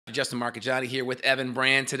Justin Marcajotti here with Evan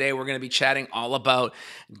Brand. Today we're going to be chatting all about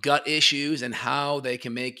gut issues and how they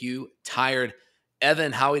can make you tired.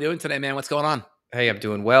 Evan, how are we doing today, man? What's going on? Hey, I'm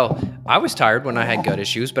doing well. I was tired when I had gut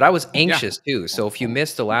issues, but I was Yeah. anxious too. So if you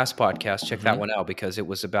missed the last podcast, check that hmm one out because it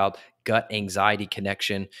was about gut anxiety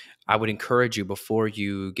connection. I would encourage you before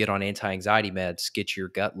you get on anti-anxiety meds, get your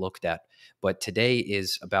gut looked at. But today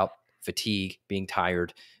is about fatigue, being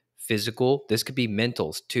tired, physical. This could be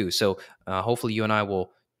mental too. So hopefully you and I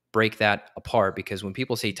will break that apart because when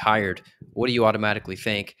people say tired, what do you automatically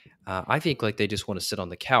think? I think like they just want to sit on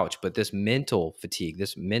the couch, but this mental fatigue,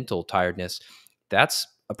 this mental tiredness, that's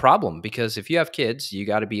a problem because if you have kids, you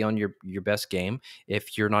got to be on your best game.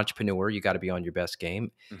 If you're an entrepreneur, you got to be on your best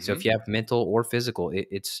game. So hmm if you have mental or physical,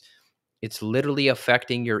 it's literally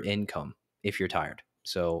affecting your income if you're tired.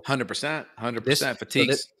 So 100%, this 100% so that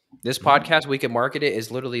fatigues. this Mhm. podcast we can market it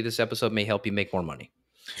is literally this episode may help you make more money.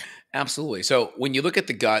 Absolutely. So when you look at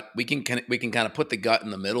the gut, we can kind of put the gut in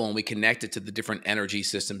the middle and we connect it to the different energy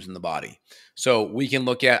systems in the body. So we can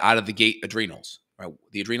look at out of the gate adrenals. Right?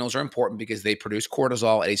 The adrenals are important because they produce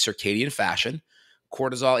cortisol at a circadian fashion.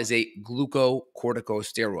 Cortisol is a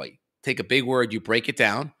glucocorticosteroid. Take a big word, you break it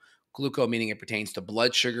down. Gluco meaning it pertains to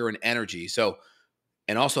blood sugar and energy. So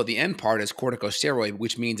and also the end part is corticosteroid,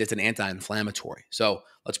 which means it's an anti-inflammatory. So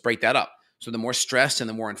let's break that up. So the more stressed and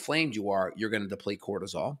the more inflamed you are, you're going to deplete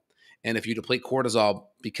cortisol. And if you deplete cortisol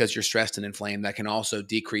because you're stressed and inflamed, that can also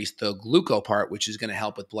decrease the gluco part, which is going to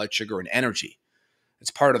help with blood sugar and energy. It's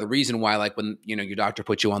part of the reason why, like when your doctor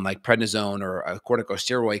puts you on like prednisone or a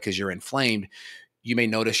corticosteroid because you're inflamed, you may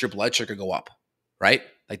notice your blood sugar go up, right?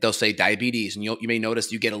 Like they'll say diabetes, and you may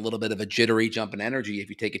notice you get a little bit of a jittery jump in energy if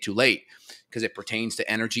you take it too late because it pertains to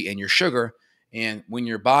energy and your sugar. And when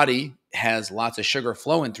your body has lots of sugar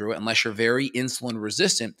flowing through it, unless you're very insulin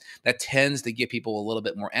resistant, that tends to give people a little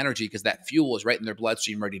bit more energy because that fuel is right in their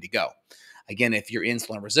bloodstream ready to go. Again, if you're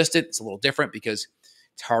insulin resistant, it's a little different because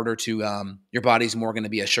it's harder to, your body's more going to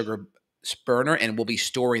be a sugar burner and will be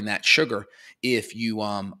storing that sugar if you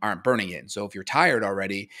aren't burning it. So if you're tired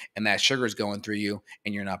already and that sugar is going through you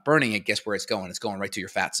and you're not burning it, guess where it's going? It's going right to your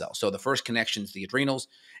fat cells. So the first connection is the adrenals.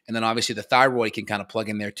 And then obviously the thyroid can kind of plug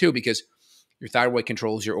in there too because your thyroid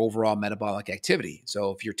controls your overall metabolic activity.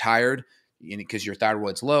 So if you're tired, because your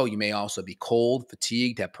thyroid's low, you may also be cold,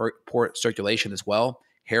 fatigued, have poor circulation as well,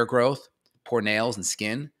 hair growth, poor nails and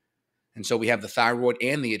skin. And so we have the thyroid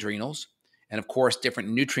and the adrenals. And of course, different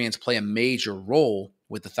nutrients play a major role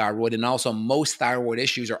with the thyroid. And also, most thyroid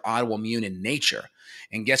issues are autoimmune in nature.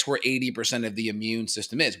 And guess where 80% of the immune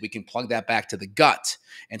system is? We can plug that back to the gut.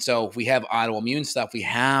 And so, if we have autoimmune stuff, we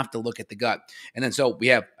have to look at the gut. And then, so we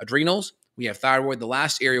have adrenals, we have thyroid. The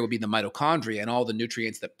last area would be the mitochondria and all the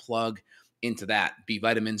nutrients that plug into that B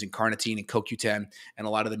vitamins and carnitine and CoQ10 and a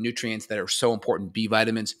lot of the nutrients that are so important. B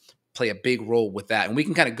vitamins play a big role with that. And we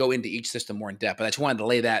can kind of go into each system more in depth, but I just wanted to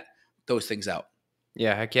lay those things out.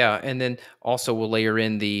 Yeah, heck yeah. And then also we'll layer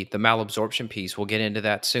in the malabsorption piece. We'll get into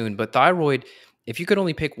that soon. But thyroid, if you could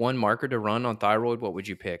only pick one marker to run on thyroid, what would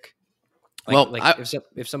you pick? Like Well, like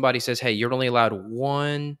if somebody says, "Hey, you're only allowed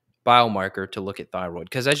one biomarker to look at thyroid,"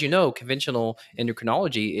 because as you know, conventional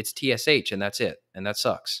endocrinology, it's TSH and that's it, and that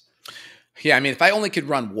sucks. yeah, I mean, if I only could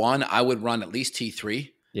run one, I would run at least T3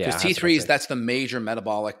 because Yeah, that's what I'd T3 is say. that's the major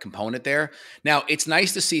metabolic component there. Now, it's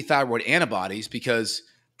nice to see thyroid antibodies because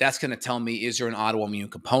that's going to tell me is there an autoimmune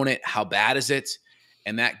component? How bad is it?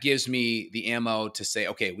 And that gives me the ammo to say,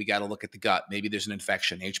 okay, we got to look at the gut. Maybe there's an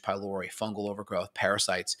infection, H. pylori, fungal overgrowth,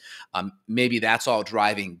 parasites. Maybe that's all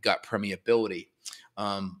driving gut permeability.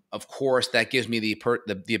 Of course, that gives me the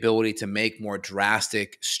ability to make more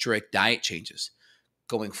drastic, strict diet changes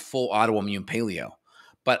going full autoimmune paleo.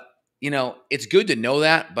 But, it's good to know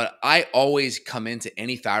that. But I always come into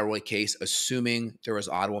any thyroid case assuming there is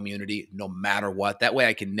autoimmunity no matter what. That way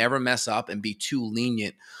I can never mess up and be too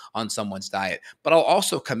lenient on someone's diet. But I'll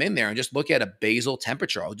also come in there and just look at a basal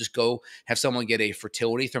temperature. I'll just go have someone get a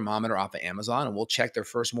fertility thermometer off of Amazon and we'll check their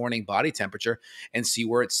first morning body temperature and see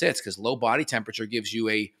where it sits because low body temperature gives you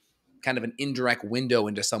a kind of an indirect window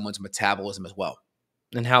into someone's metabolism as well.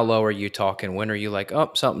 And how low are you talking? When are you like,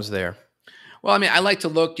 oh, something's there? Well, I mean, I like to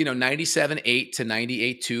look, 97.8 to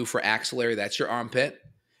 98.2 for axillary. That's your armpit.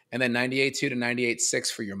 And then 98.2 to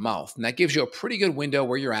 98.6 for your mouth. And that gives you a pretty good window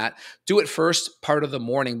where you're at. Do it first part of the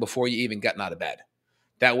morning before you even gotten out of bed.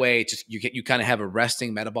 That way, you kind of have a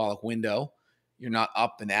resting metabolic window. You're not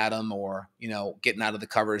up and at them or, getting out of the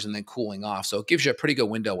covers and then cooling off. So it gives you a pretty good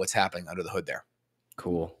window what's happening under the hood there.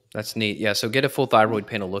 Cool. That's neat. Yeah. So get a full thyroid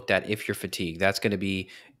panel looked at if you're fatigued. That's going to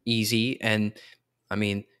be easy. And I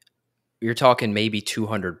mean, you're talking maybe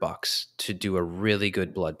 $200 to do a really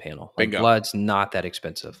good blood panel. Like Bingo. blood's not that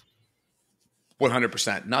expensive.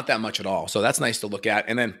 100%. Not that much at all. So that's nice to look at.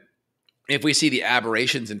 And then if we see the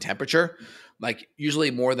aberrations in temperature, like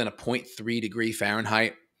usually more than a 0.3 degree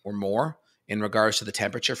Fahrenheit or more in regards to the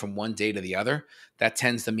temperature from one day to the other, that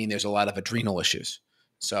tends to mean there's a lot of adrenal issues.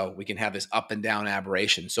 So we can have this up and down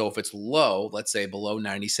aberration. So if it's low, let's say below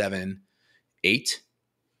 97.8,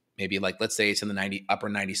 maybe like let's say it's in the upper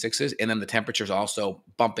 96s, and then the temperature is also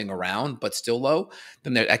bumping around but still low,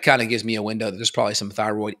 then that kind of gives me a window that there's probably some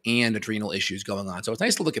thyroid and adrenal issues going on. So it's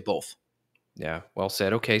nice to look at both. Yeah, well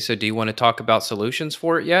said. Okay, so do you want to talk about solutions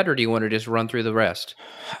for it yet, or do you want to just run through the rest?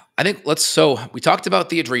 I think so we talked about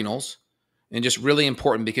the adrenals, and just really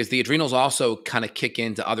important because the adrenals also kind of kick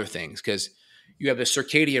into other things because you have a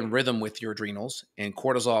circadian rhythm with your adrenals, and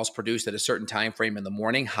cortisol is produced at a certain time frame in the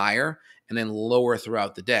morning, higher, and then lower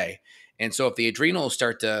throughout the day. And so if the adrenals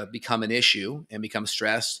start to become an issue and become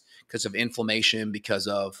stressed because of inflammation, because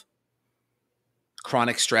of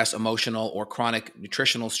chronic stress, emotional or chronic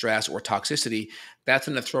nutritional stress or toxicity, that's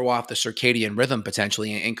going to throw off the circadian rhythm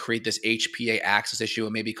potentially and create this HPA axis issue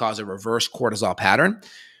and maybe cause a reverse cortisol pattern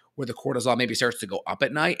where the cortisol maybe starts to go up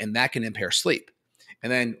at night, and that can impair sleep.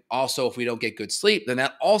 And then also, if we don't get good sleep, then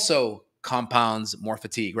that also compounds more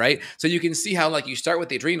fatigue, right? So you can see how like you start with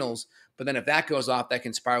the adrenals, but then if that goes off, that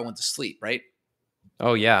can spiral into sleep, right?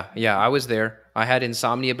 Oh yeah, yeah, I was there. I had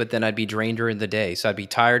insomnia, but then I'd be drained during the day. So I'd be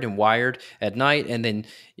tired and wired at night, and then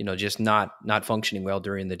just not functioning well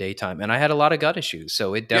during the daytime. And I had a lot of gut issues,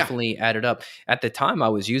 so it Yeah. definitely added up. At the time, I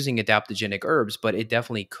was using adaptogenic herbs, but it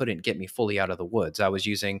definitely couldn't get me fully out of the woods. I was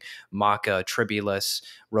using maca, tribulus,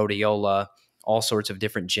 rhodiola, all sorts of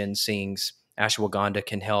different ginsengs. Ashwagandha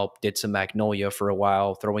can help. Did some magnolia for a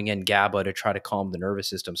while, throwing in GABA to try to calm the nervous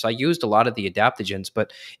system. So I used a lot of the adaptogens,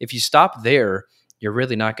 but if you stop there, you're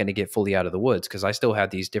really not going to get fully out of the woods because I still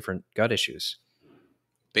had these different gut issues.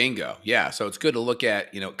 Bingo. Yeah. So it's good to look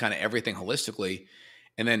at, kind of everything holistically.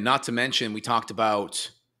 And then not to mention, we talked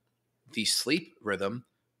about the sleep rhythm,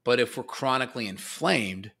 but if we're chronically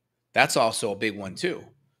inflamed, that's also a big one too,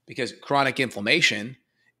 because chronic inflammation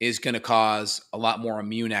is going to cause a lot more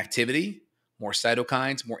immune activity, more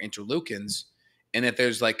cytokines, more interleukins. And if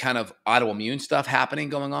there's like kind of autoimmune stuff happening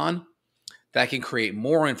going on, that can create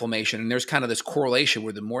more inflammation. And there's kind of this correlation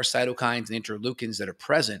where the more cytokines and interleukins that are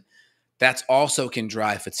present, that's also can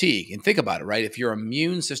drive fatigue. And think about it, right? If your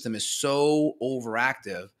immune system is so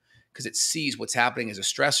overactive because it sees what's happening as a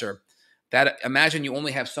stressor, that imagine you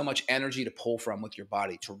only have so much energy to pull from with your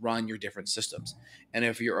body to run your different systems. And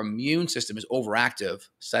if your immune system is overactive,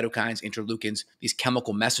 cytokines, interleukins, these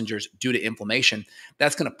chemical messengers due to inflammation,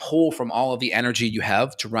 that's going to pull from all of the energy you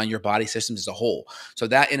have to run your body systems as a whole. So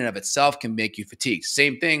that in and of itself can make you fatigued.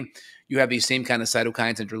 Same thing, you have these same kind of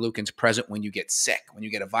cytokines and interleukins present when you get sick, when you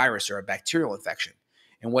get a virus or a bacterial infection.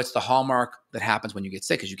 And what's the hallmark that happens when you get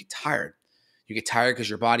sick is you get tired. You get tired because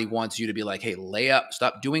your body wants you to be like, hey, lay up,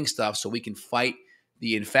 stop doing stuff so we can fight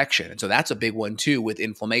the infection. And so that's a big one too with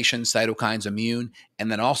inflammation, cytokines, immune, and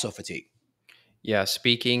then also fatigue. Yeah,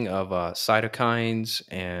 speaking of cytokines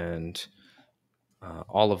and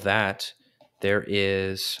all of that, there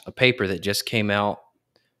is a paper that just came out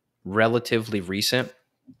relatively recent.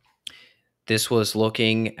 This was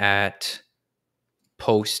looking at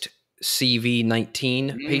post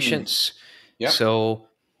CV-19 Mm, patients. yep. So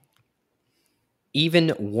even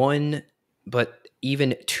one, but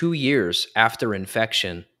even 2 years after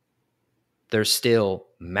infection, there's still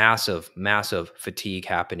massive fatigue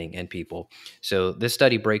happening in people. So this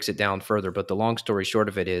study breaks it down further, but the long story short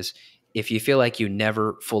of it is if you feel like you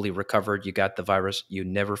never fully recovered, you got the virus, you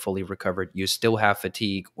never fully recovered, you still have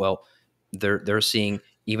fatigue, well, they're seeing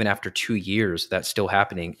even after 2 years that's still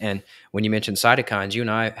happening. And when you mention cytokines, you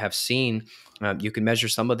and I have seen you can measure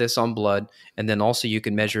some of this on blood, and then also you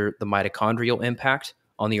can measure the mitochondrial impact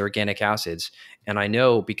on the organic acids. And I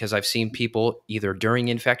know because I've seen people either during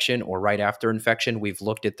infection or right after infection, we've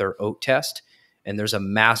looked at their oat test and there's a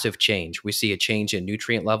massive change. We see a change in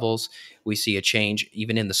nutrient levels. We see a change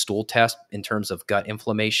even in the stool test in terms of gut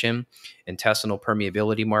inflammation, intestinal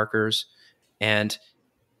permeability markers. And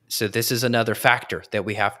so this is another factor that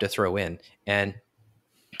we have to throw in. And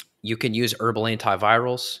you can use herbal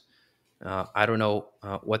antivirals. I don't know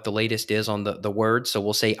what the latest is on the word, so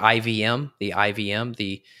we'll say IVM,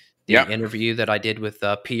 the Yep. interview that I did with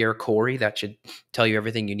Pierre Corey. That should tell you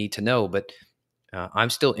everything you need to know. But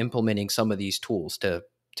I'm still implementing some of these tools to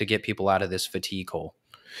get people out of this fatigue hole.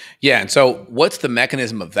 Yeah. And so what's the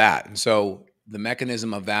mechanism of that? And so the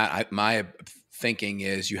mechanism of that, my thinking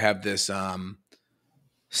is you have this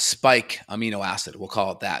spike amino acid. We'll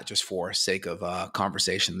call it that just for sake of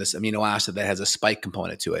conversation. This amino acid that has a spike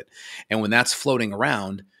component to it. And when that's floating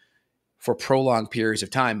around for prolonged periods of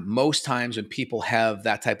time, most times when people have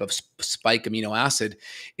that type of spike amino acid,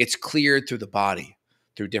 it's cleared through the body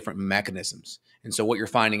through different mechanisms. And so what you're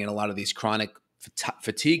finding in a lot of these chronic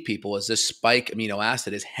fatigue people is this spike amino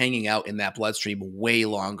acid is hanging out in that bloodstream way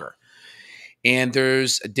longer. And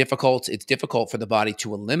it's difficult for the body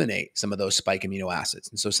to eliminate some of those spike amino acids.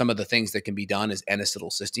 And so some of the things that can be done is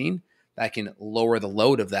N-acetylcysteine that can lower the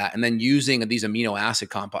load of that. And then using these amino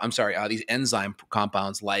acid compounds, these enzyme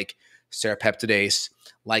compounds like serrapeptidase,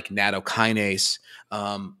 like nattokinase.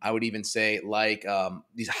 I would even say like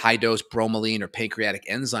these high dose bromelain or pancreatic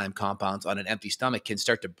enzyme compounds on an empty stomach can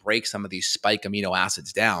start to break some of these spike amino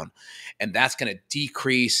acids down. And that's going to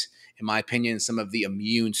decrease, in my opinion, some of the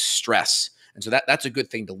immune stress. And so that's a good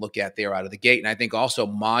thing to look at there out of the gate. And I think also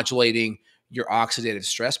modulating your oxidative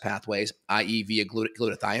stress pathways, i.e. via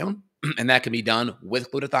glutathione, and that can be done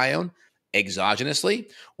with glutathione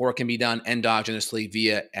exogenously, or it can be done endogenously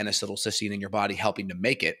via N-acetylcysteine in your body, helping to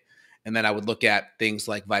make it. And then I would look at things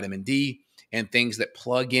like vitamin D and things that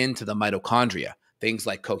plug into the mitochondria, things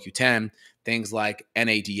like CoQ10, things like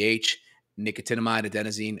NADH, nicotinamide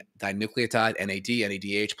adenosine dinucleotide, NAD,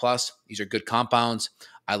 NADH plus. These are good compounds.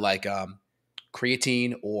 I like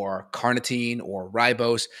creatine or carnitine or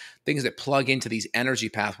ribose, things that plug into these energy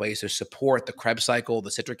pathways to support the Krebs cycle, the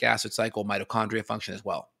citric acid cycle, mitochondria function as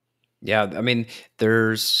well. Yeah, I mean,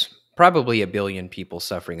 there's probably a billion people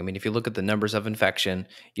suffering. I mean, if you look at the numbers of infection,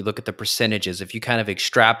 you look at the percentages, if you kind of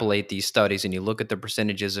extrapolate these studies and you look at the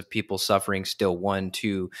percentages of people suffering still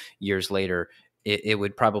 1-2 years later, it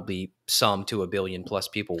would probably sum to a billion plus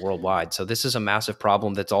people worldwide. So this is a massive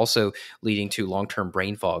problem that's also leading to long-term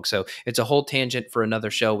brain fog. So it's a whole tangent for another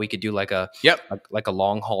show. We could do like a Yep. like a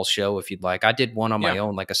long haul show if you'd like. I did one on my Yeah.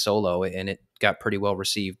 own, like a solo, and it got pretty well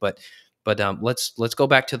received. But let's go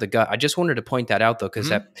back to the gut. I just wanted to point that out though, because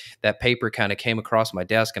that paper kind of came across my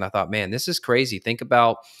desk, and I thought, man, this is crazy. Think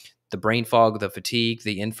about the brain fog, the fatigue,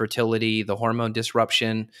 the infertility, the hormone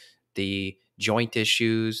disruption, the joint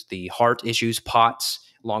issues, the heart issues, POTS,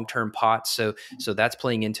 long-term POTS. So that's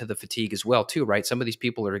playing into the fatigue as well too, right? Some of these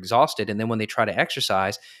people are exhausted, and then when they try to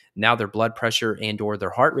exercise, now their blood pressure and or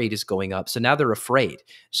their heart rate is going up. So now they're afraid.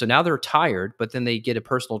 So now they're tired, but then they get a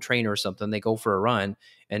personal trainer or something, they go for a run,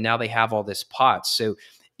 and now they have all this POTS. So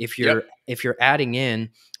if you're adding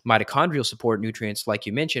in mitochondrial support nutrients like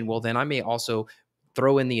you mentioned, well, then I may also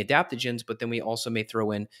throw in the adaptogens, but then we also may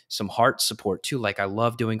throw in some heart support too. Like I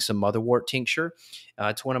love doing some motherwort tincture.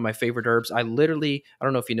 It's one of my favorite herbs. I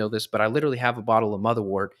don't know if you know this, but I literally have a bottle of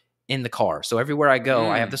motherwort in the car. So everywhere I go,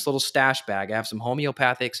 I have this little stash bag. I have some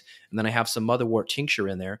homeopathics, and then I have some motherwort tincture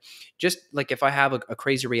in there. Just like if I have a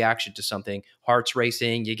crazy reaction to something, heart's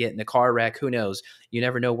racing, you get in a car wreck, who knows? You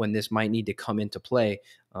never know when this might need to come into play.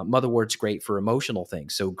 Motherwort's great for emotional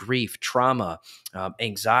things. So grief, trauma,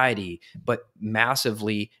 anxiety, but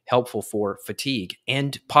massively helpful for fatigue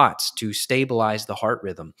and POTS to stabilize the heart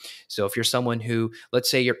rhythm. So if you're someone who, let's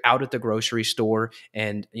say you're out at the grocery store,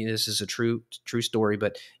 and this is a true story,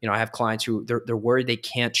 but I have clients who they're worried they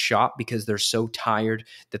can't shop because they're so tired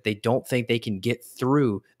that they don't think they can get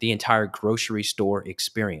through the entire grocery store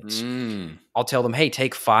experience. I'll tell them, hey,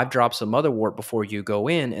 take 5 drops of motherwort before you go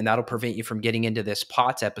in, and that'll prevent you from getting into this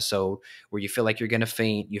POTS episode where you feel like you're going to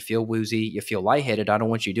faint, you feel woozy, you feel lightheaded. I don't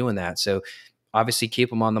want you doing that. So obviously keep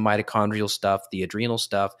them on the mitochondrial stuff, the adrenal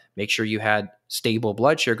stuff, make sure you had stable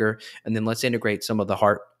blood sugar, and then let's integrate some of the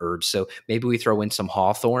heart herbs. So maybe we throw in some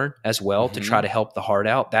hawthorn as well to try to help the heart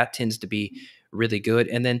out. That tends to be really good.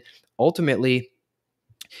 And then ultimately,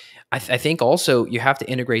 I think also you have to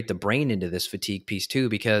integrate the brain into this fatigue piece too,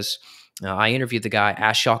 because I interviewed the guy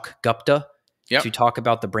Ashok Gupta to talk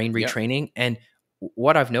about the brain retraining. And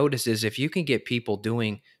what I've noticed is if you can get people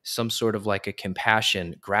doing some sort of like a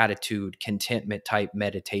compassion, gratitude, contentment type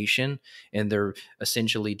meditation, and they're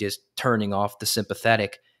essentially just turning off the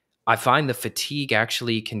sympathetic, I find the fatigue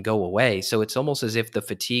actually can go away. So it's almost as if the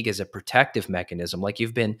fatigue is a protective mechanism, like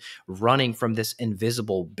you've been running from this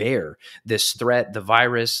invisible bear, this threat, the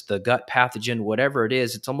virus, the gut pathogen, whatever it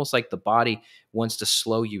is. It's almost like the body wants to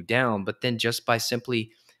slow you down, but then just by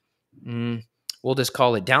simply, we'll just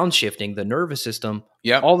call it downshifting the nervous system,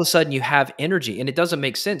 all of a sudden you have energy. And it doesn't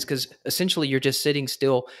make sense because essentially you're just sitting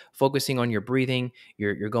still, focusing on your breathing,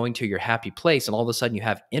 you're going to your happy place, and all of a sudden you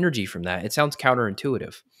have energy from that. It sounds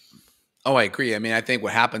counterintuitive. Oh, I agree. I mean, I think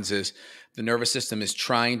what happens is the nervous system is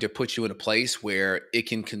trying to put you in a place where it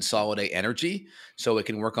can consolidate energy so it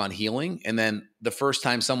can work on healing. And then the first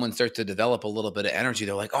time someone starts to develop a little bit of energy,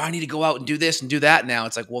 they're like, oh, I need to go out and do this and do that now.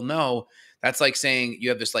 It's like, well, no, That's like saying you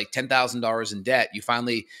have this like $10,000 in debt. You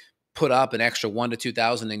finally put up an extra 1 to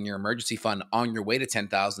 2,000 in your emergency fund on your way to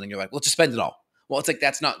 10,000, and you're like, well, just spend it all. Well, it's like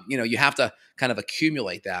that's not, you have to kind of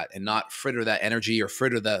accumulate that and not fritter that energy or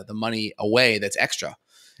fritter the money away that's extra.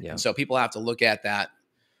 And Yeah. so people have to look at that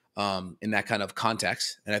in that kind of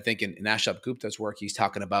context. And I think in Ashok Gupta's work, he's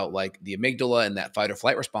talking about like the amygdala and that fight or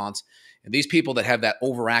flight response. And these people that have that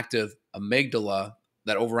overactive amygdala,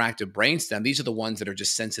 that overactive brainstem, these are the ones that are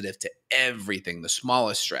just sensitive to everything, the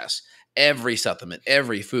smallest stress, every supplement,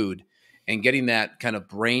 every food. And getting that kind of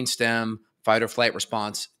brainstem fight or flight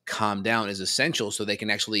response calmed down is essential so they can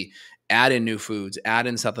actually add in new foods, add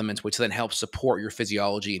in supplements, which then help support your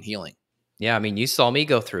physiology and healing. Yeah, I mean, you saw me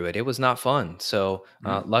go through it. It was not fun. So,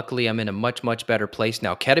 Mhm. luckily, I'm in a much, much better place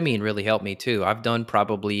now. Ketamine really helped me too. I've done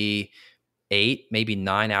probably 8, maybe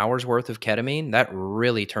 9 hours worth of ketamine. That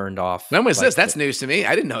really turned off When was like this? That's news to me.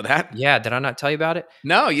 I didn't know that. yeah, did I not tell you about it?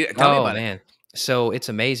 No, you tell me Oh, about it. man. So it's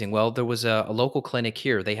amazing. Well, there was a local clinic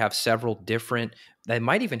here. They have several different, they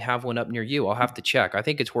might even have one up near you. I'll have to check. I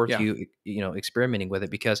think it's worth Yeah. you, experimenting with it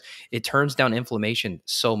because it turns down inflammation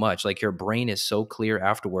so much. Like your brain is so clear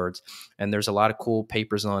afterwards. And there's a lot of cool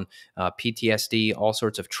papers on PTSD, all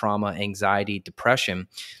sorts of trauma, anxiety, depression.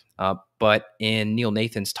 But in Neil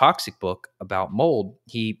Nathan's toxic book about mold,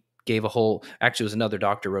 he gave a whole, actually, it was another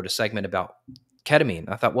doctor wrote a segment about ketamine.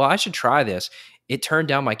 I thought, well, I should try this. It turned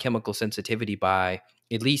down my chemical sensitivity by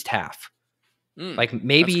at least half, Mm, like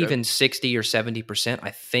maybe that's good. even 60 or 70%,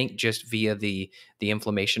 I think, just via the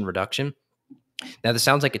inflammation reduction. Now, this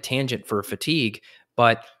sounds like a tangent for fatigue,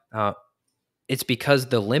 but uh, it's because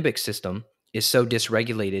the limbic system is so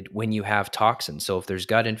dysregulated when you have toxins. So if there's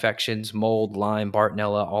gut infections, mold, Lyme,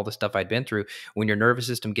 Bartonella, all the stuff I'd been through, when your nervous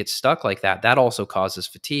system gets stuck like that, that also causes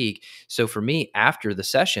fatigue. So for me, after the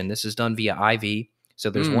session, this is done via IV. So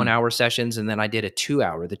there's one Mm. hour sessions, and then I did a 2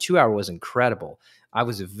 hour. The 2 hour was incredible. I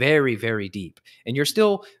was very, very deep, and you're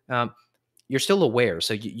still aware,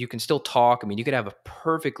 so you can still talk. I mean, you could have a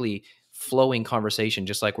perfectly flowing conversation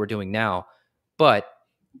just like we're doing now, but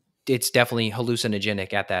it's definitely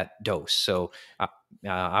hallucinogenic at that dose. So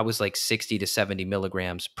I was like 60 to 70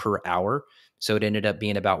 milligrams per hour. So it ended up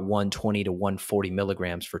being about 120 to 140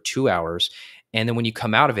 milligrams for 2 hours. And then when you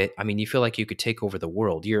come out of it, I mean, you feel like you could take over the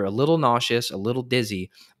world. You're a little nauseous, a little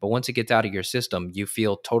dizzy, but once it gets out of your system, you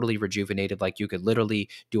feel totally rejuvenated, like you could literally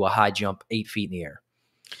do a high jump 8 feet in the air.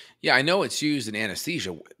 Yeah, I know it's used in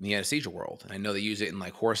anesthesia, in the anesthesia world. And I know they use it in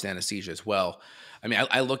like horse anesthesia as well. I mean,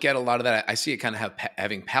 I look at a lot of that. I see it kind of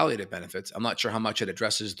having palliative benefits. I'm not sure how much it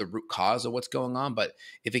addresses the root cause of what's going on, but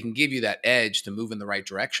if it can give you that edge to move in the right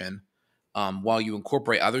direction, while you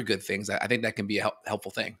incorporate other good things, I think that can be a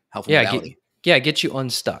helpful thing, helpful Yeah, get modality. yeah, get you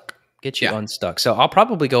unstuck. Get you Yeah. unstuck. So I'll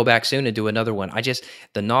probably go back soon and do another one.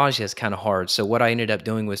 The nausea is kind of hard. So what I ended up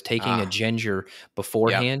doing was taking a Ah, ginger yeah.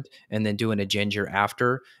 beforehand and then doing a ginger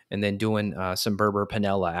after and then doing some berber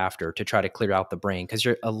panella after to try to clear out the brain because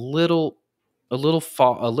you're a little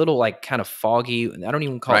like kind of foggy. I don't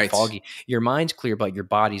even call it Right. foggy. Your mind's clear, but your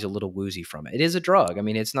body's a little woozy from it. It is a drug. I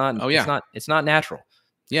mean, Oh, yeah. it's not natural,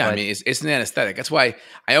 Yeah, I but mean, it's an anesthetic. That's why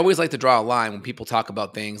I always like to draw a line when people talk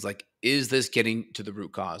about things like, is this getting to the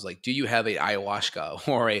root cause? Like, do you have a ayahuasca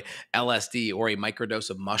or a LSD or a microdose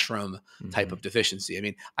of mushroom type mhm. of deficiency? I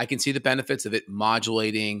mean, I can see the benefits of it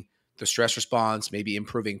modulating the stress response, maybe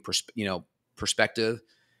improving, perspective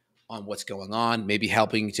on what's going on, maybe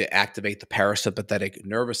helping to activate the parasympathetic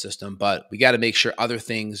nervous system. But we got to make sure other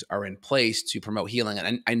things are in place to promote healing.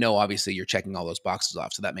 And I know, obviously, you're checking all those boxes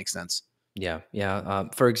off, so that makes sense. Yeah, yeah.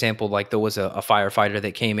 For example, like there was a firefighter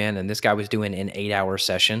that came in, and this guy was doing an 8 hour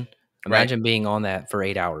session. Right? Imagine being on that for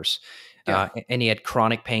 8 hours, Yeah. and he had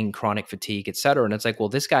chronic pain, chronic fatigue, et cetera. And it's like, well,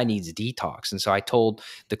 this guy needs detox. And so I told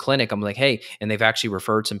the clinic, I'm like, hey, and they've actually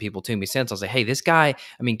referred some people to me since. I was like, hey, this guy,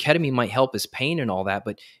 I mean, ketamine might help his pain and all that,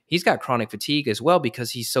 but he's got chronic fatigue as well because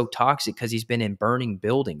he's so toxic because he's been in burning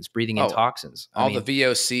buildings, breathing in Oh, toxins. I all the mean,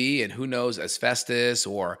 VOC and who knows asbestos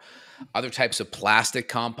or other types of plastic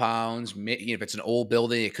compounds. If it's an old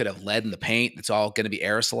building, it could have lead in the paint. It's all going to be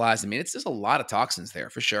aerosolized. I mean, it's just a lot of toxins there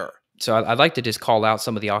for sure. so I'd like to just call out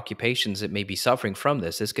some of the occupations that may be suffering from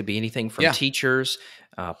this. This could be anything from Yeah. teachers,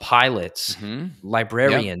 pilots, Yep.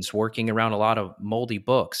 librarians working around a lot of moldy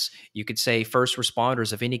books. You could say first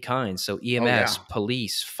responders of any kind. So Oh EMS, yeah.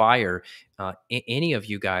 police, fire. Any of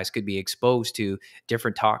you guys could be exposed to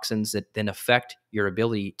different toxins that then affect your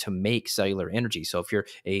ability to make cellular energy. So if you're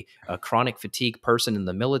a chronic fatigue person in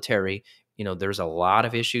the military, there's a lot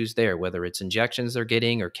of issues there, whether it's injections they're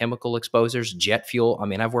getting or chemical exposures, jet fuel. I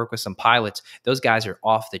mean, I've worked with some pilots. Those guys are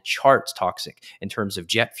off the charts toxic in terms of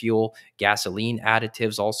jet fuel, gasoline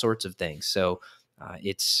additives, all sorts of things. So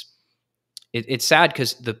it's it's sad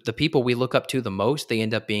because the people we look up to the most, they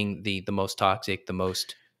end up being the most toxic, the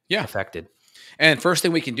most Yeah. affected. And first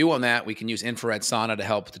thing we can do on that, we can use infrared sauna to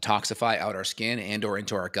help detoxify out our skin and or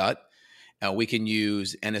into our gut. We can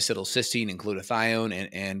use N-acetylcysteine and glutathione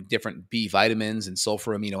and different B vitamins and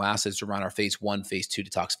sulfur amino acids to run our phase 1, phase 2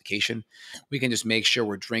 detoxification. We can just make sure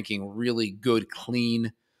we're drinking really good,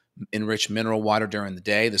 clean, enriched mineral water during the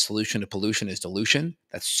day. The solution to pollution is dilution.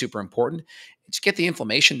 That's super important. Just get the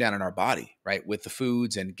inflammation down in our body, right? With the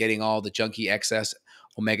foods and getting all the junky excess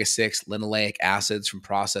omega-6, linoleic acids from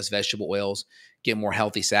processed vegetable oils, get more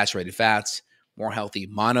healthy saturated fats, more healthy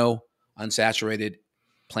mono unsaturated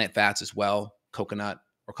plant fats as well.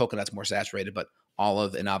 Coconut's more saturated, but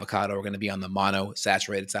olive and avocado are going to be on the mono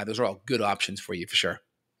saturated side. Those are all good options for you for sure.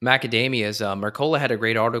 Macadamias. Mercola had a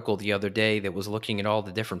great article the other day that was looking at all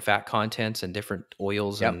the different fat contents and different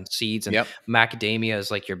oils Yep. and seeds, and Yep. macadamia is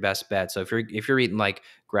like your best bet. So if you're eating like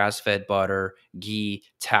grass fed butter, ghee,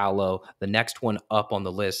 tallow, the next one up on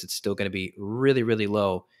the list, it's still going to be really really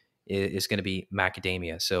low. Is going to be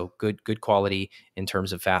macadamia. So good quality in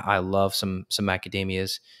terms of fat. I love some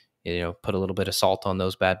macadamias. You know, put a little bit of salt on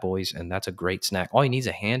those bad boys, and that's a great snack. All you need is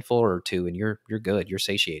a handful or two, and you're good. You're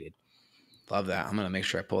satiated. Love that. I'm going to make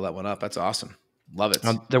sure I pull that one up. That's awesome. Love it.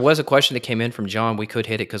 There was a question that came in from John. We could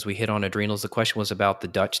hit it because we hit on adrenals. The question was about the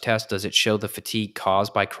Dutch test. Does it show the fatigue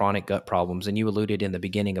caused by chronic gut problems? And you alluded in the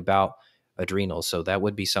beginning about adrenals. So that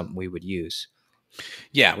would be something we would use.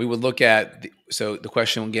 Yeah, we would look at so the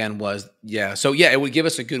question again was, yeah. So yeah, it would give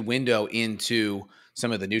us a good window into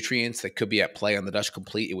some of the nutrients that could be at play on the Dutch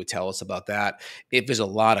Complete. It would tell us about that. If there's a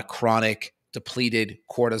lot of chronic depleted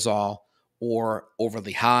cortisol or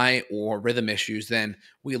overly high or rhythm issues, then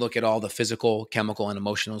we look at all the physical, chemical, and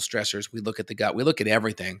emotional stressors. We look at the gut. We look at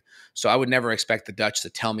everything. So I would never expect the Dutch to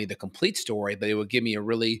tell me the complete story, but it would give me a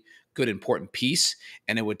really good, important piece,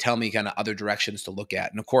 and it would tell me kind of other directions to look at.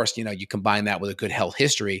 And of course, you know, you combine that with a good health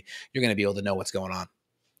history, you're going to be able to know what's going on.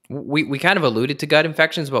 We kind of alluded to gut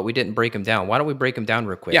infections, but we didn't break them down. Why don't we break them down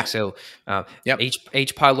real quick? Yeah. So, Yep.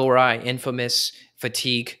 H pylori, infamous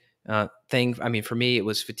fatigue thing. I mean, for me, it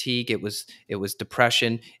was fatigue. It was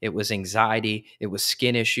depression. It was anxiety. It was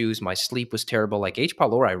skin issues. My sleep was terrible. Like H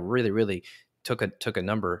pylori really took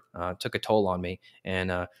a toll on me.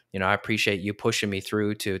 And you know, I appreciate you pushing me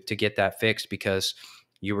through to get that fixed, because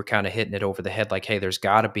you were kind of hitting it over the head. Like, hey, there's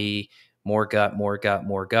got to be more gut, more gut,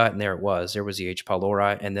 more gut. And there it was. There was the H.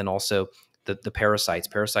 pylori. And then also the parasites.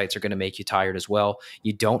 Parasites are going to make you tired as well.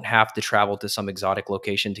 You don't have to travel to some exotic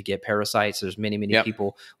location to get parasites. There's many Yep.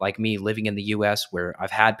 people like me living in the US where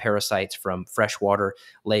I've had parasites from freshwater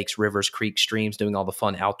lakes, rivers, creeks, streams, doing all the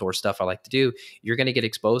fun outdoor stuff I like to do. You're going to get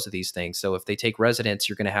exposed to these things. So if they take residence,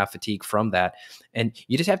 you're going to have fatigue from that. And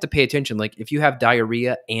you just have to pay attention. Like if you have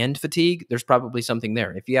diarrhea and fatigue, there's probably something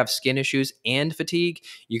there. If you have skin issues and fatigue,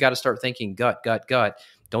 you got to start thinking gut, gut, gut.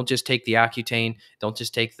 Don't just take the Accutane. Don't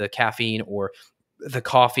just take the caffeine or the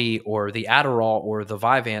coffee or the Adderall or the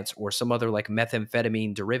Vyvanse or some other like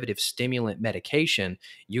methamphetamine derivative stimulant medication.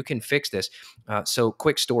 You can fix this. So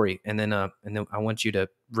quick story, and then I want you to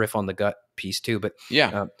riff on the gut piece too. But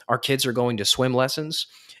Yeah. our kids are going to swim lessons,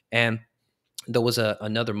 and there was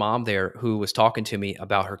another mom there who was talking to me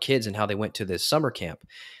about her kids and how they went to this summer camp.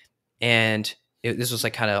 And this was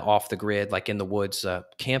like kind of off the grid, like in the woods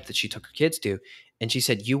camp that she took her kids to. And she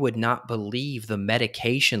said, you would not believe the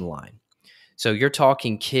medication line. So you're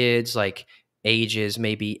talking kids like ages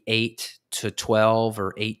maybe 8 to 12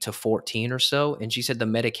 or 8 to 14 or so. And she said the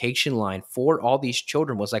medication line for all these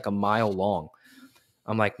children was like a mile long.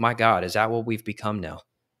 I'm like, my God, is that what we've become now?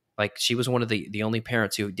 Like she was one of the only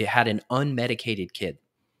parents who had an unmedicated kid.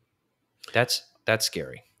 That's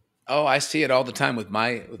scary. Oh, I see it all the time with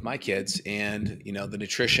my kids, and you know the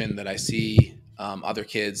nutrition that I see other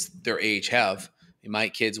kids their age have. My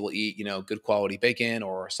kids will eat, you know, good quality bacon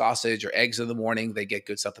or sausage or eggs in the morning. They get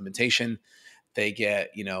good supplementation. They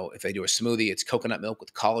get, you know, if they do a smoothie, it's coconut milk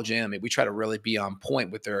with collagen. I mean, we try to really be on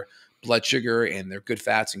point with their blood sugar and their good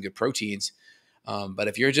fats and good proteins. But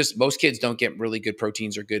if you're just most kids don't get really good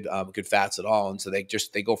proteins or good fats at all, and so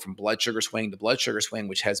they go from blood sugar swing to blood sugar swing,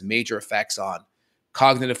 which has major effects on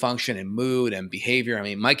cognitive function and mood and behavior. I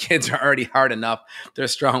mean, my kids are already hard enough; they're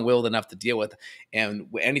strong-willed enough to deal with. And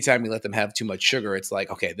anytime we let them have too much sugar, it's like,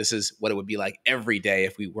 okay, this is what it would be like every day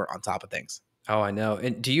if we weren't on top of things. Oh, I know.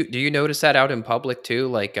 And do you notice that out in public too?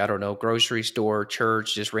 Like, I don't know, grocery store,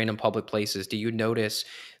 church, just random public places. Do you notice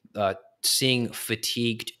uh, seeing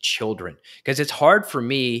fatigued children? Because it's hard for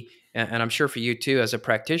me, and I'm sure for you too, as a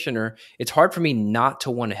practitioner, it's hard for me not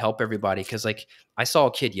to want to help everybody. Because like I saw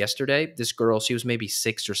a kid yesterday, this girl, she was maybe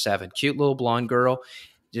 6 or 7, cute little blonde girl,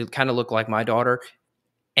 kind of looked like my daughter,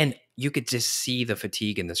 and you could just see the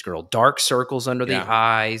fatigue in this girl. Dark circles under the Yeah.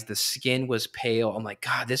 eyes. The skin was pale. I'm like,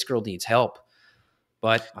 God, this girl needs help.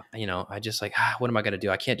 But, I just like, what am I going to do?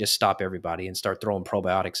 I can't just stop everybody and start throwing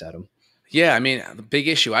probiotics at them. Yeah, I mean, the big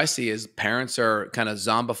issue I see is parents are kind of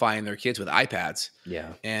zombifying their kids with iPads.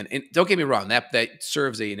 Yeah. And don't get me wrong, that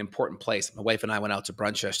serves an important place. My wife and I went out to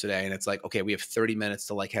brunch yesterday, and it's like, okay, we have 30 minutes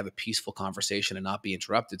to like have a peaceful conversation and not be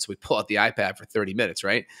interrupted. So we pull out the iPad for 30 minutes,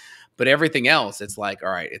 right? But everything else, it's like, all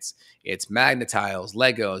right, it's magnetiles,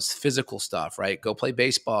 Legos, physical stuff, right? Go play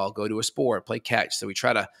baseball, go to a sport, play catch. So we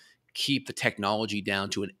try to keep the technology down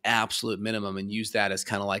to an absolute minimum and use that as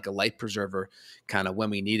kind of like a life preserver kind of when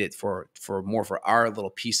we need it for our little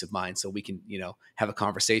peace of mind, so we can have a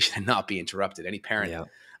conversation and not be interrupted. Any parent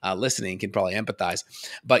Yeah. listening can probably empathize.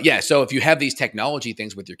 But yeah, so if you have these technology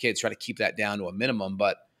things with your kids, try to keep that down to a minimum.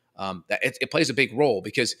 But it plays a big role,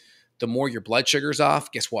 because the more your blood sugar's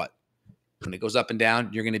off, guess what? When it goes up and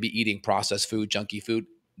down, you're going to be eating processed food, junky food.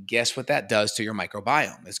 Guess what that does to your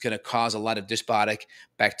microbiome? It's going to cause a lot of dysbiotic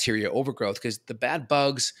bacteria overgrowth, because the bad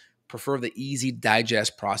bugs prefer the easy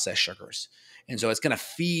digest processed sugars. And so it's going to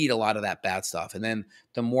feed a lot of that bad stuff. And then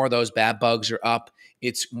the more those bad bugs are up,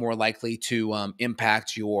 it's more likely to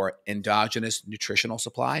impact your endogenous nutritional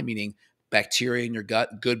supply, meaning bacteria in your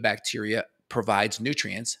gut. Good bacteria provides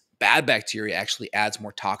nutrients. Bad bacteria actually adds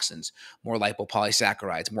more toxins, more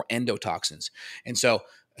lipopolysaccharides, more endotoxins. And so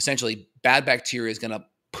essentially, bad bacteria is going to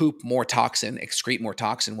poop more toxin, excrete more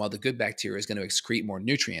toxin, while the good bacteria is going to excrete more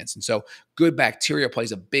nutrients. And so good bacteria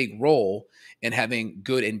plays a big role in having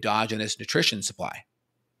good endogenous nutrition supply.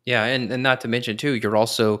 Yeah, and not to mention too, you're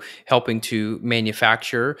also helping to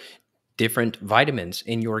manufacture different vitamins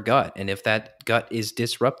in your gut. And if that gut is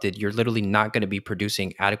disrupted, you're literally not going to be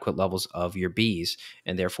producing adequate levels of your Bs,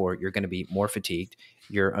 and therefore you're going to be more fatigued.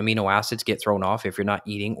 Your amino acids get thrown off if you're not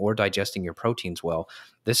eating or digesting your proteins well.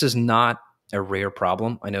 This is not a rare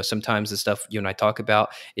problem. I know sometimes the stuff you and I talk about,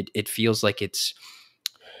 it feels like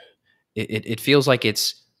it feels like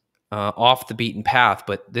it's off the beaten path,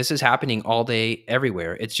 but this is happening all day,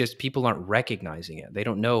 everywhere. It's just people aren't recognizing it. They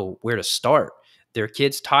don't know where to start. Their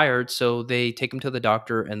kid's tired, so they take him to the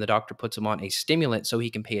doctor, and the doctor puts him on a stimulant so he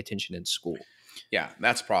can pay attention in school. Yeah,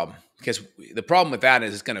 that's a problem, because the problem with that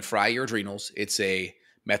is it's going to fry your adrenals. It's a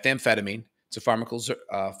methamphetamine. It's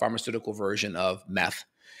a pharmaceutical version of meth.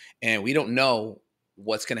 And we don't know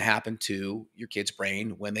what's going to happen to your kid's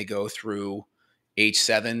brain when they go through age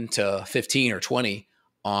 7 to 15 or 20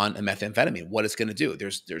 on a methamphetamine. What it's going to do.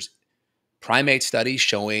 There's primate studies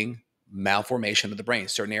showing malformation of the brain,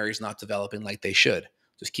 certain areas not developing like they should.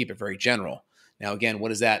 Just keep it very general. Now, again, what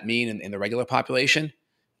does that mean in the regular population?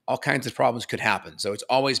 All kinds of problems could happen. So it's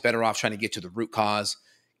always better off trying to get to the root cause,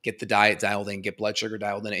 get the diet dialed in, get blood sugar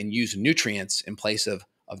dialed in, and use nutrients in place of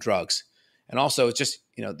drugs. And also, it's just,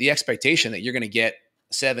 the expectation that you're going to get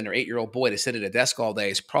a 7 or 8-year-old boy to sit at a desk all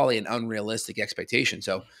day is probably an unrealistic expectation.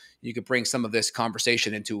 So you could bring some of this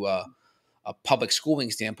conversation into a public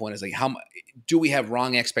schooling standpoint. Is like, how do we have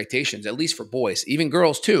wrong expectations, at least for boys, even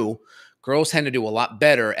girls too? Girls tend to do a lot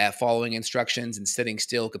better at following instructions and sitting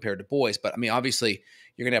still compared to boys. But I mean, obviously,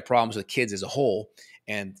 you're going to have problems with kids as a whole.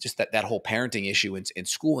 And just that whole parenting issue and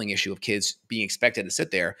schooling issue of kids being expected to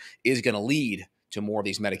sit there is going to lead to more of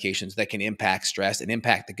these medications that can impact stress and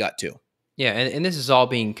impact the gut too. Yeah, and this is all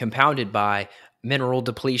being compounded by mineral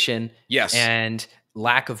depletion Yes, and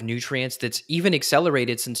lack of nutrients that's even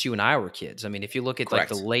accelerated since you and I were kids. I mean, if you look at like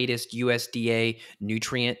the correct. latest USDA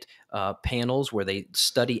nutrient panels where they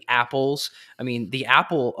study apples, I mean, the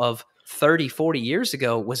apple of 30, 40 years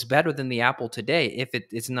ago was better than the apple today if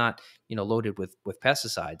it's not, loaded with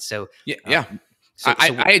pesticides. So, Yeah, uh, yeah. so, so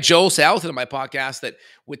I had Joel South in my podcast that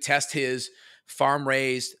would test his farm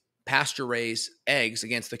raised, pasture raised eggs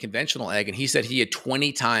against the conventional egg. And he said he had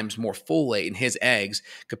 20 times more folate in his eggs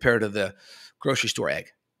compared to the grocery store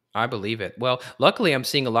egg. I believe it. Well, luckily, I'm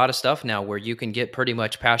seeing a lot of stuff now where you can get pretty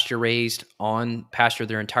much pasture raised on pasture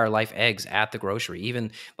their entire life eggs at the grocery, even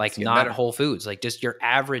It's like getting not better. Whole Foods, like just your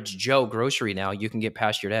average Joe grocery now, you can get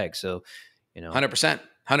pastured eggs. So, 100%.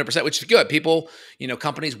 100%, which is good. People,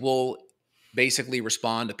 companies will basically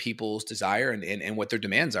respond to people's desire and what their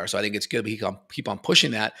demands are. So I think it's good. We keep on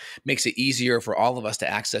pushing that. Makes it easier for all of us to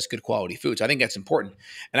access good quality food. So I think that's important.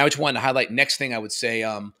 And I just wanted to highlight next thing I would say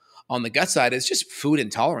on the gut side is just food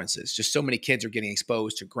intolerances. Just so many kids are getting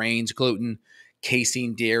exposed to grains, gluten,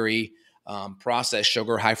 casein, dairy, processed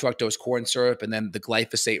sugar, high fructose corn syrup, and then the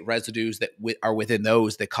glyphosate residues that are within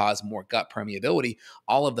those that cause more gut permeability,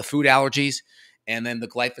 all of the food allergies, and then the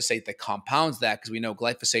glyphosate that compounds that, because we know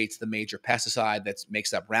glyphosate's the major pesticide that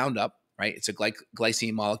makes up Roundup, right? It's a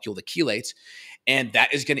glycine molecule that chelates, and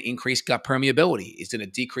that is going to increase gut permeability. It's going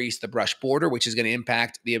to decrease the brush border, which is going to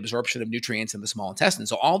impact the absorption of nutrients in the small intestine.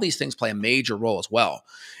 So all these things play a major role as well.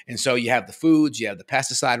 And so you have the foods, you have the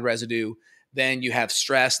pesticide residue, then you have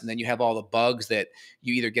stress, and then you have all the bugs that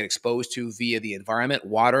you either get exposed to via the environment,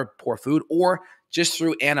 water, poor food, or just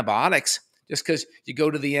through antibiotics. Just because you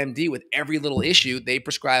go to the MD with every little issue, they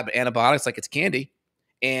prescribe antibiotics like it's candy.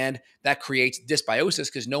 And that creates dysbiosis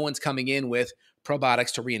because no one's coming in with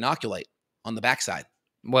probiotics to reinoculate on the backside.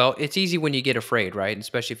 Well, it's easy when you get afraid, right? And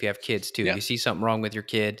especially if you have kids too. Yeah. You see something wrong with your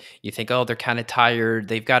kid, you think, oh, they're kind of tired.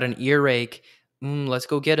 They've got an earache. Let's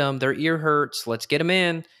go get them. Their ear hurts. Let's get them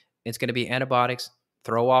in. It's going to be antibiotics,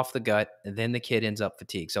 throw off the gut, and then the kid ends up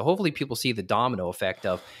fatigued. So hopefully people see the domino effect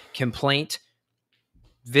of complaint,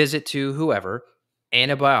 visit to whoever,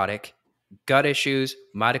 antibiotic, gut issues,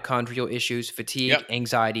 mitochondrial issues, fatigue, Yep.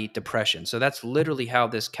 anxiety, depression. So that's literally how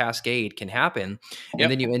this cascade can happen. And Yep.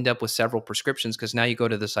 then you end up with several prescriptions because now you go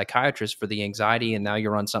to the psychiatrist for the anxiety and now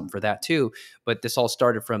you're on something for that too. But this all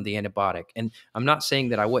started from the antibiotic. And I'm not saying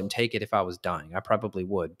that I wouldn't take it if I was dying. I probably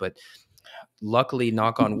would. But luckily,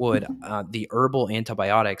 knock on wood, the herbal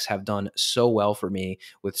antibiotics have done so well for me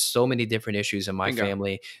with so many different issues in my Bingo.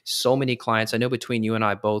 family, so many clients. I know between you and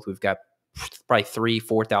I both, we've got probably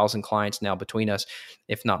 3,000-4,000 clients now between us,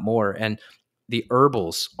 if not more. And the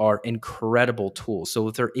herbals are incredible tools. So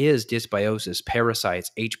if there is dysbiosis, parasites,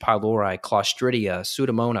 H. pylori, Clostridia,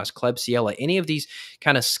 Pseudomonas, Klebsiella, any of these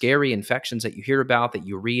kind of scary infections that you hear about, that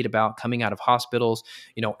you read about coming out of hospitals,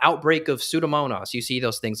 outbreak of Pseudomonas, you see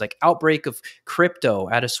those things like outbreak of crypto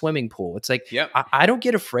at a swimming pool. It's like, Yep. I don't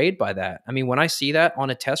get afraid by that. I mean, when I see that on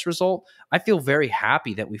a test result, I feel very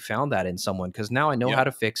happy that we found that in someone because now I know how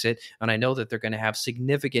to fix it. And I know that they're going to have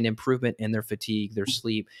significant improvement in their fatigue, their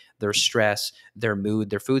sleep, their stress, their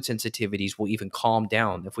mood, their food sensitivities will even calm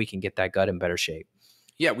down if we can get that gut in better shape.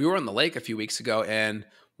 Yeah, we were on the lake a few weeks ago, and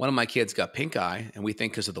one of my kids got pink eye, and we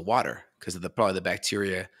think because of the water, because of probably the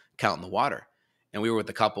bacteria count in the water. And we were with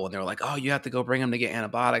the couple, and they were like, "Oh, you have to go bring him to get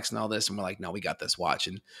antibiotics and all this." And we're like, "No, we got this. Watch."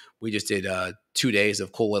 And we just did 2 days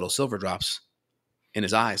of colloidal silver drops in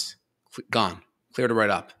his eyes, gone, cleared it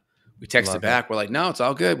right up. We texted back, we're like, "No, it's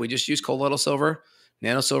all good. We just use colloidal silver,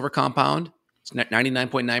 nano silver compound. It's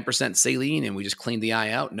 99.9% saline, and we just cleaned the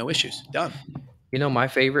eye out. No issues. Done." My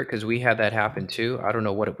favorite, because we had that happen too. I don't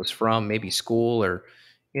know what it was from, maybe school or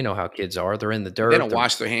how kids are. They're in the dirt. They don't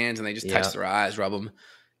wash their hands, and they just touch Yeah. their eyes, rub them.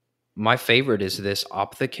 My favorite is this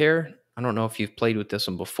Opthicare. I don't know if you've played with this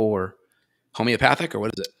one before. Homeopathic, or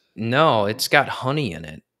what is it? No, it's got honey in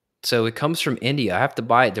it. So it comes from India. I have to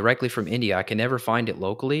buy it directly from India. I can never find it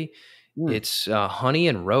locally. It's honey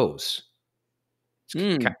and rose.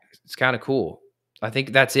 It's kind of cool. I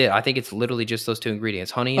think that's it. I think it's literally just those two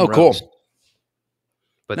ingredients, honey and rose. Cool.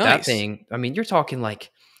 But that thing, I mean, you're talking like,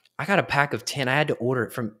 I got a pack of 10. I had to order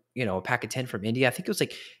it from, a pack of 10 from India. I think it was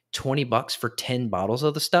like $20 for 10 bottles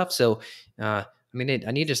of the stuff. So, I mean,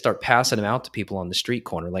 I need to start passing them out to people on the street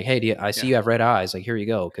corner. Like, hey, I see you have red eyes. Like, here you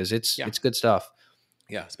go. Cause it's good stuff.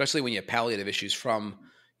 Yeah. Especially when you have palliative issues from,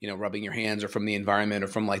 rubbing your hands or from the environment or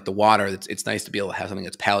from like the water. It's nice to be able to have something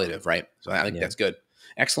that's palliative. Right. So I think that's good.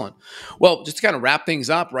 Excellent. Well, just to kind of wrap things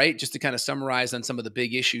up, right? Just to kind of summarize on some of the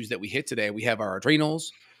big issues that we hit today. We have our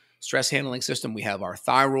adrenals, stress handling system. We have our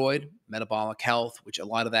thyroid, metabolic health, which a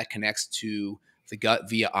lot of that connects to the gut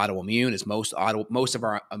via autoimmune, as most of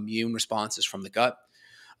our immune responses from the gut,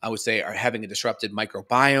 I would say, are having a disrupted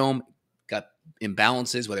microbiome, gut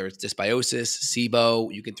imbalances, whether it's dysbiosis,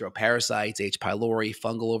 SIBO, you can throw parasites, H. pylori,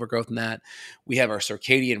 fungal overgrowth in that. We have our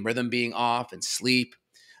circadian rhythm being off and sleep.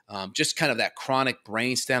 Just kind of that chronic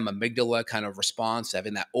brainstem amygdala kind of response,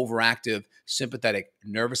 having that overactive sympathetic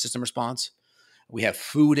nervous system response. We have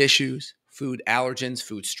food issues, food allergens,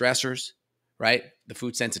 food stressors, right? The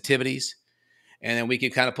food sensitivities. And then we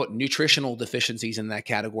can kind of put nutritional deficiencies in that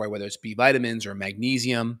category, whether it's B vitamins or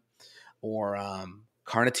magnesium or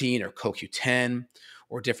carnitine or CoQ10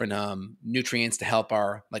 or different nutrients to help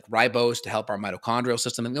like ribose to help our mitochondrial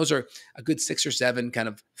system. And those are a good 6 or 7 kind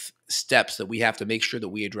of steps that we have to make sure that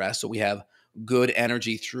we address so we have good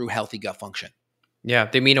energy through healthy gut function. Yeah,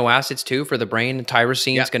 the amino acids too for the brain.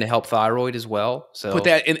 Tyrosine is going to help thyroid as well. So put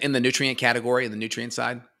that in the nutrient category, in the nutrient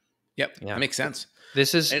side. Yep, that makes sense.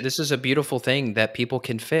 This is a beautiful thing that people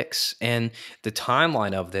can fix. And the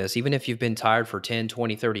timeline of this, even if you've been tired for 10,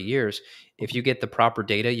 20, 30 years, if you get the proper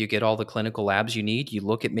data, you get all the clinical labs you need, you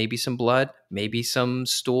look at maybe some blood, maybe some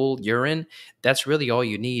stool, urine, that's really all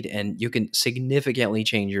you need. And you can significantly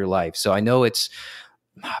change your life. So I know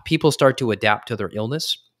people start to adapt to their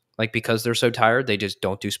illness. Like, because they're so tired, they just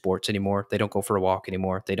don't do sports anymore. They don't go for a walk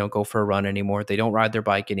anymore. They don't go for a run anymore. They don't ride their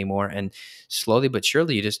bike anymore. And slowly but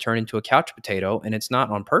surely, you just turn into a couch potato. And it's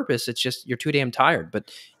not on purpose. It's just you're too damn tired.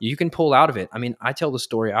 But you can pull out of it. I mean, I tell the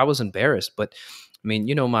story. I was embarrassed, but I mean,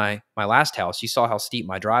 my last house. You saw how steep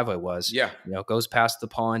my driveway was. Yeah. It goes past the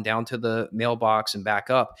pond down to the mailbox and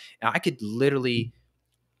back up. And I could literally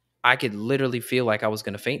feel like I was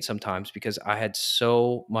going to faint sometimes because I had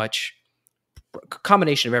so much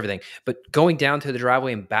combination of everything. But going down to the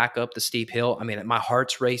driveway and back up the steep hill, I mean, my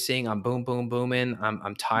heart's racing. I'm boom, boom, booming.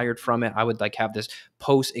 I'm tired from it. I would like have this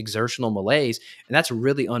post exertional malaise, and that's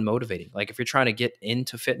really unmotivating. Like if you're trying to get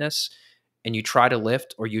into fitness and you try to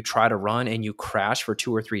lift or you try to run and you crash for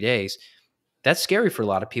 2 or 3 days, that's scary for a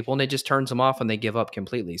lot of people, and it just turns them off and they give up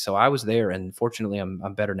completely. So I was there, and fortunately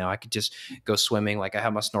I'm better now. I could just go swimming. Like I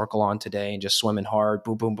have my snorkel on today and just swimming hard,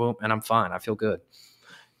 boom, boom, boom, and I'm fine. I feel good.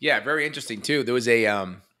 Yeah, very interesting too. There was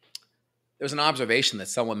an observation that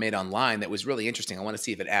someone made online that was really interesting. I want to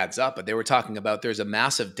see if it adds up, but they were talking about there's a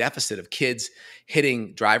massive deficit of kids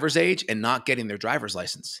hitting driver's age and not getting their driver's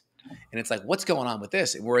license. And it's like, what's going on with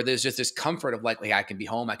this? Where there's just this comfort of like, hey, I can be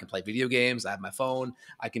home, I can play video games, I have my phone,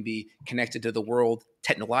 I can be connected to the world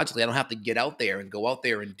technologically. I don't have to get out there and go out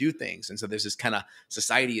there and do things. And so there's this kind of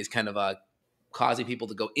society is kind of causing people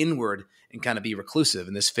to go inward and kind of be reclusive,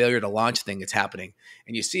 and this failure to launch thing that's happening.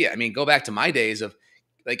 And you see it. I mean, go back to my days of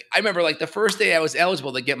like, I remember like the first day I was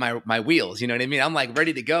eligible to get my wheels, you know what I mean? I'm like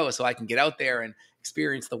ready to go so I can get out there and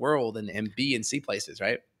experience the world and be and see places,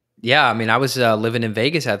 right? Yeah, I mean, I was living in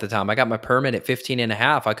Vegas at the time. I got my permit at 15 and a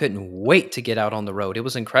half. I couldn't wait to get out on the road. It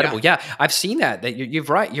was Yeah. incredible. Yeah, I've seen that. You're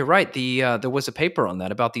right. You're right. There was a paper on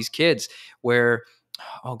that about these kids where,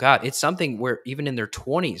 oh God, it's something where even in their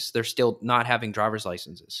 20s, they're still not having driver's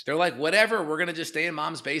licenses. They're like, whatever, we're going to just stay in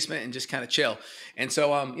mom's basement and just kind of chill. And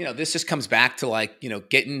so, this just comes back to like,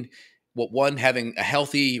 getting having a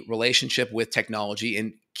healthy relationship with technology,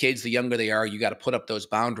 and kids, the younger they are, you got to put up those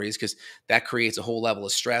boundaries because that creates a whole level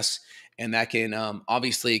of stress. And that can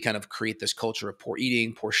obviously kind of create this culture of poor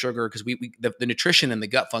eating, poor sugar, because the nutrition and the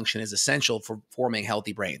gut function is essential for forming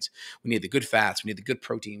healthy brains. We need the good fats, we need the good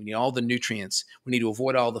protein, we need all the nutrients, we need to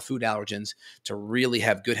avoid all the food allergens to really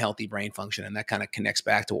have good, healthy brain function. And that kind of connects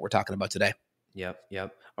back to what we're talking about today. Yep,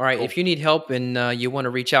 yep. All right. Cool. If you need help and you want to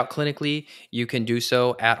reach out clinically, you can do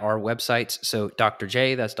so at our websites. So Dr.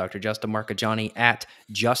 J, that's Dr. Justin Marcagiani at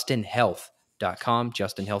justinhealth.com,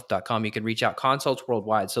 justinhealth.com. You can reach out, consults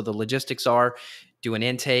worldwide. So the logistics are do an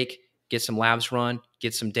intake, get some labs run,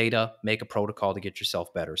 get some data, make a protocol to get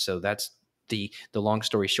yourself better. So that's the long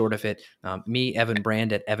story short of it. Me, Evan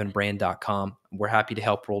Brand at evanbrand.com. We're happy to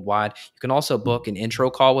help worldwide. You can also book an intro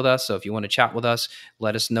call with us. So if you want to chat with us,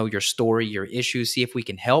 let us know your story, your issues, see if we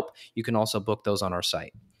can help. You can also book those on our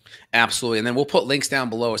site. Absolutely. And then we'll put links down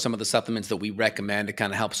below of some of the supplements that we recommend to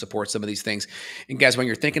kind of help support some of these things. And guys, when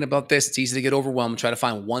you're thinking about this, it's easy to get overwhelmed. Try to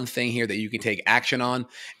find one thing here that you can take action on.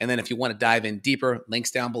 And then if you want to dive in deeper,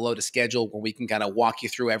 links down below to schedule where we can kind of walk you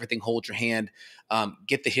through everything, hold your hand,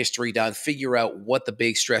 get the history done, figure out what the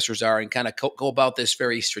big stressors are, and kind of go about this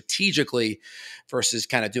very strategically versus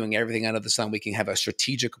kind of doing everything under the sun. We can have a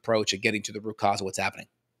strategic approach at getting to the root cause of what's happening.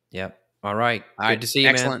 Yep. All right. All right. Good to see you,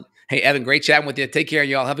 Excellent. man. Hey, Evan, great chatting with you. Take care,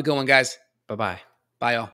 y'all. Have a good one, guys. Bye-bye. Bye, y'all.